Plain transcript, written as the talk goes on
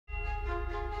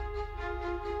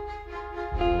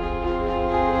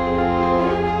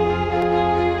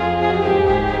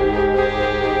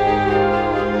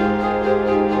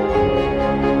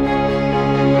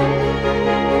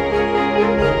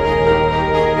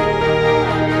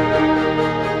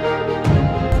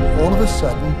a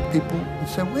sudden, people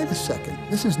say, wait a second,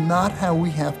 this is not how we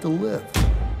have to live.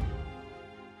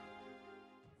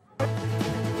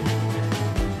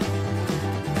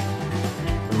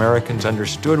 Americans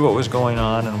understood what was going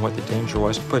on and what the danger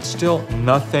was, but still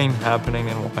nothing happening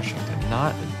in Washington,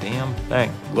 not a damn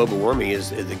thing. Global warming is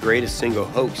the greatest single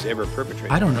hoax ever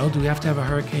perpetrated. I don't know, do we have to have a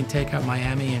hurricane take out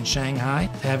Miami and Shanghai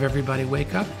to have everybody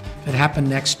wake up? If it happened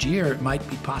next year, it might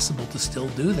be possible to still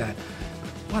do that.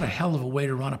 What a hell of a way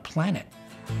to run a planet.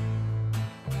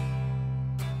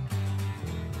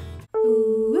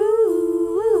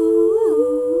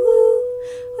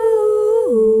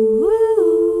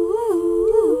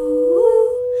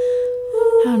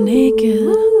 How naked,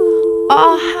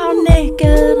 oh how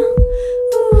naked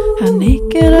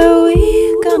are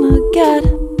we gonna get?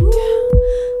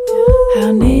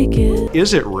 How naked.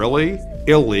 Is it really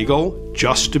illegal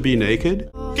just to be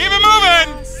naked? Keep it moving!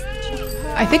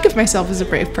 I think of myself as a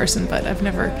brave person, but I've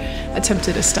never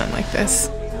attempted a stunt like this.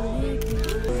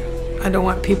 I don't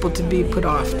want people to be put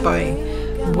off by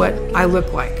what I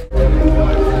look like.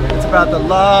 It's about the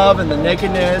love and the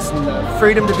nakedness and the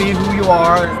freedom to be who you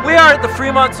are. We are at the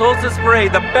Fremont Solstice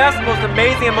Parade, the best, most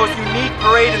amazing, and most unique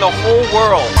parade in the whole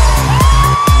world.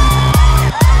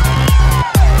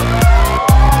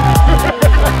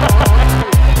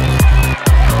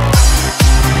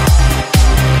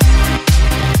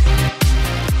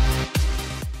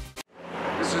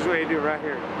 This is what you do right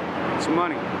here. It's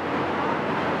money.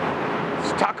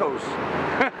 It's tacos.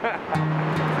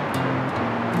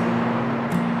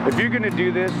 If you're gonna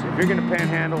do this, if you're gonna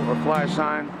panhandle or fly a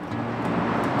sign,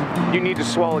 you need to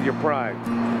swallow your pride.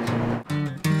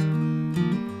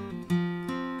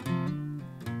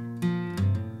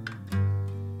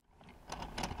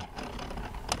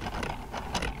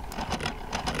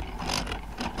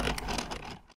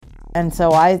 And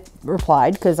so I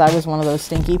replied, because I was one of those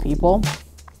stinky people,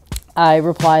 I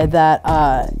replied that,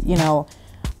 you know,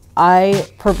 I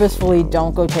purposefully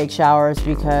don't go take showers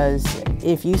because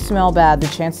if you smell bad, the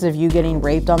chances of you getting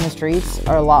raped on the streets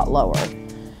are a lot lower.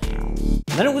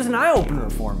 Then it was an eye-opener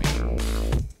for me.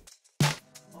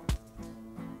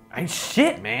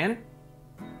 Shit, man.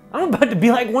 I'm about to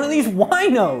be like one of these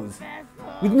winos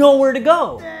with nowhere to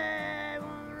go.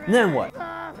 And then what?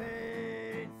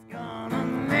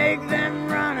 Make them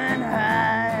run and hide.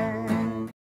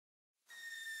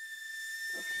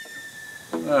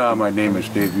 My name is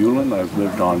Dave Hewlin. I've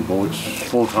lived on boats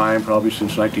full-time probably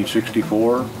since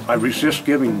 1964. I resist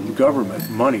giving government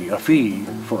money, a fee,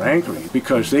 for anchoring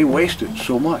because they waste it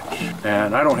so much,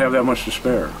 and I don't have that much to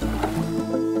spare.